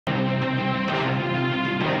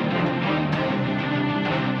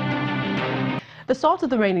The start of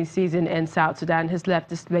the rainy season in South Sudan has left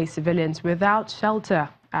displaced civilians without shelter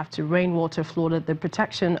after rainwater flooded the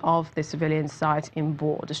protection of the civilian site in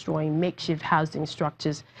Bor, destroying makeshift housing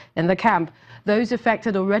structures in the camp. Those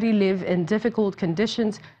affected already live in difficult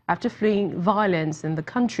conditions after fleeing violence in the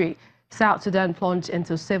country. South Sudan plunged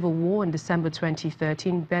into civil war in December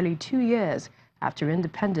 2013, barely 2 years after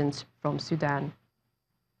independence from Sudan.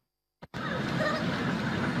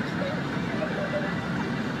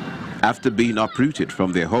 After being uprooted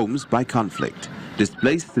from their homes by conflict,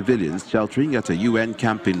 displaced civilians sheltering at a UN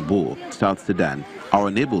camp in Bor, South Sudan, are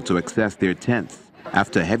unable to access their tents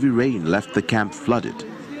after heavy rain left the camp flooded.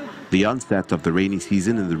 The onset of the rainy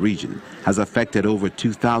season in the region has affected over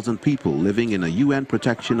 2,000 people living in a UN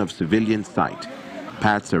protection of civilian site.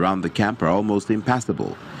 Paths around the camp are almost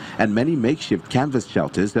impassable, and many makeshift canvas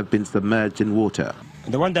shelters have been submerged in water.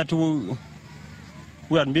 The one that who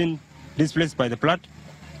had been displaced by the flood,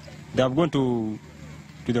 they have gone to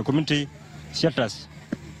the community shelters.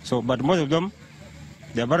 So, but most of them,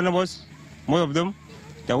 they are vulnerable. Most of them,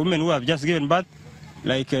 they are women who have just given birth,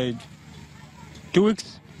 like 2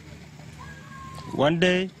 weeks, 1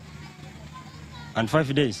 day, and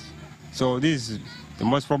 5 days. So this is the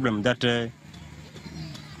most problem that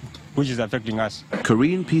which is affecting us.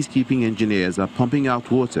 Korean peacekeeping engineers are pumping out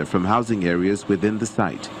water from housing areas within the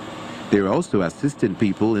site. They are also assisting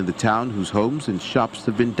people in the town whose homes and shops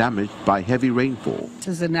have been damaged by heavy rainfall. This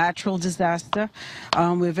is a natural disaster.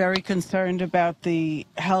 We're very concerned about the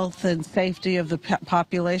health and safety of the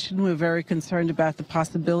population. We're very concerned about the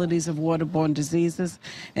possibilities of waterborne diseases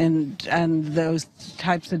and those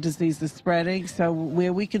types of diseases spreading. So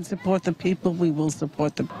where we can support the people, we will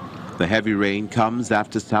support them. The heavy rain comes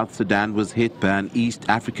after South Sudan was hit by an East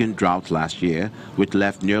African drought last year, which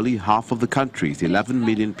left nearly half of the country's 11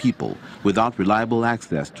 million people without reliable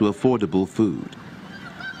access to affordable food.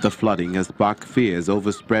 The flooding has sparked fears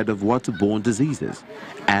over spread of waterborne diseases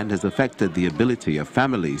and has affected the ability of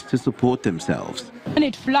families to support themselves. When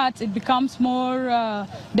it floods, it becomes more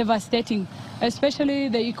devastating, especially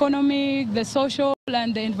the economic, the social,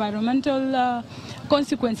 and the environmental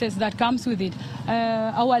consequences that comes with it.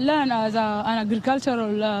 Our land as an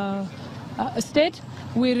agricultural state,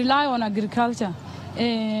 we rely on agriculture.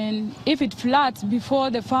 And if it floods before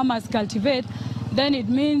the farmers cultivate, then it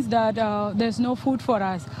means that there's no food for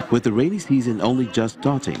us. With the rainy season only just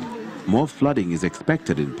starting, more flooding is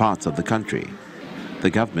expected in parts of the country. The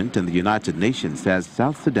government and the United Nations says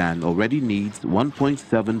South Sudan already needs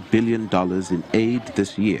 $1.7 billion in aid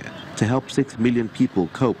this year to help 6 million people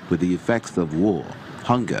cope with the effects of war,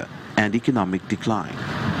 hunger, and economic decline.